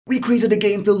We created a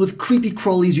game filled with creepy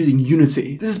crawlies using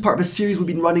Unity. This is part of a series we've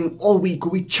been running all week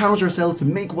where we challenge ourselves to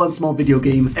make one small video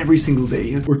game every single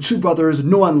day. We're two brothers,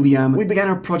 Noah and Liam. We began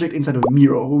our project inside of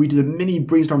Miro, where we did a mini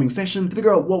brainstorming session to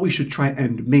figure out what we should try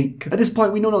and make. At this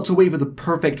point, we know not to wait for the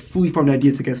perfect, fully formed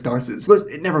idea to get started, because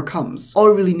it never comes.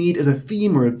 All we really need is a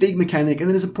theme or a vague mechanic, and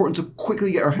then it's important to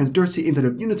quickly get our hands dirty inside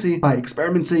of Unity by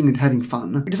experimenting and having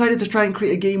fun. We decided to try and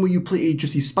create a game where you play a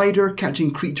juicy spider catching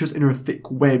creatures in her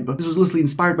thick web. This was loosely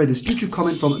inspired by this YouTube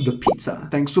comment from The Pizza.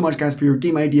 Thanks so much guys for your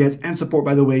game ideas and support,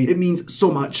 by the way. It means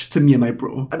so much to me and my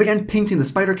bro. I began painting the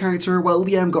spider character while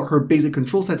Liam got her basic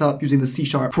control set up using the C#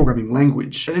 programming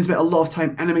language. I then spent a lot of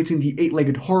time animating the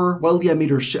 8-legged horror while Liam made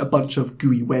her shit a bunch of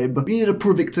gooey web. We needed a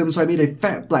poor victim, so I made a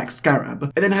fat black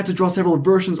scarab. I then had to draw several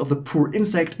versions of the poor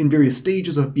insect in various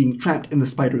stages of being trapped in the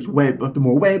spider's web. The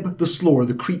more web, the slower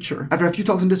the creature. After a few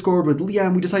talks on Discord with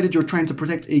Liam, we decided you're trying to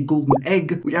protect a golden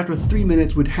egg, which after 3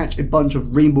 minutes would hatch a bunch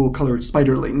of rainbow colored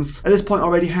spiderlings. At this point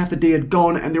already half the day had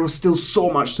gone and there was still so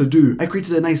much to do. I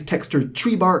created a nice textured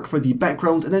tree bark for the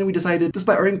background, and then we decided,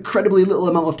 despite our incredibly little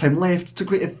amount of time left, to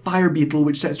create a fire beetle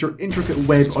which sets your intricate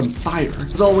web on fire.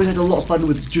 As always, I had a lot of fun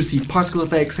with juicy particle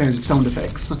effects and sound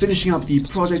effects, finishing up the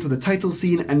project with a title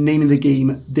scene and naming the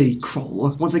game They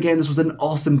Crawl. Once again, this was an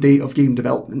awesome day of game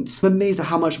development. I'm amazed at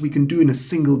how much we can do in a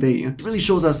single day. It really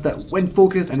shows us that when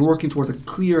focused and working towards a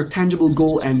clear, tangible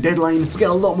goal and deadline, we get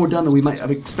a lot more done than we might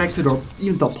have expected or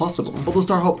even thought possible. Although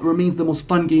Starhop remains the most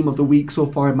fun game of the week so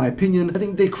far in my opinion, I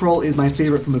think They Crawl is my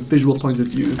favourite from a visual point of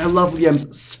view. I love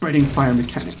Liam's spreading fire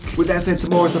mechanic. With that said,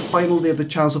 tomorrow is the final day of the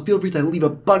challenge, so feel free to leave a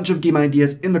bunch of game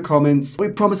ideas in the comments. We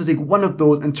promise to take one of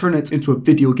those and turn it into a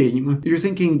video game. If you're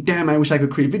thinking, damn, I wish I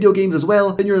could create video games as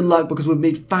well, then you're in luck because we've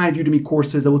made 5 Udemy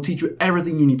courses that will teach you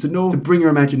everything you need to know to bring your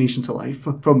imagination to life.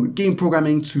 From game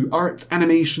programming to art,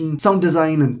 animation, sound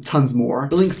design, and tons more.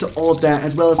 The links to all of that,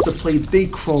 as well as to play They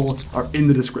Crawl, are in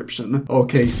the description.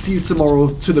 Okay, see you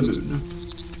tomorrow to the moon.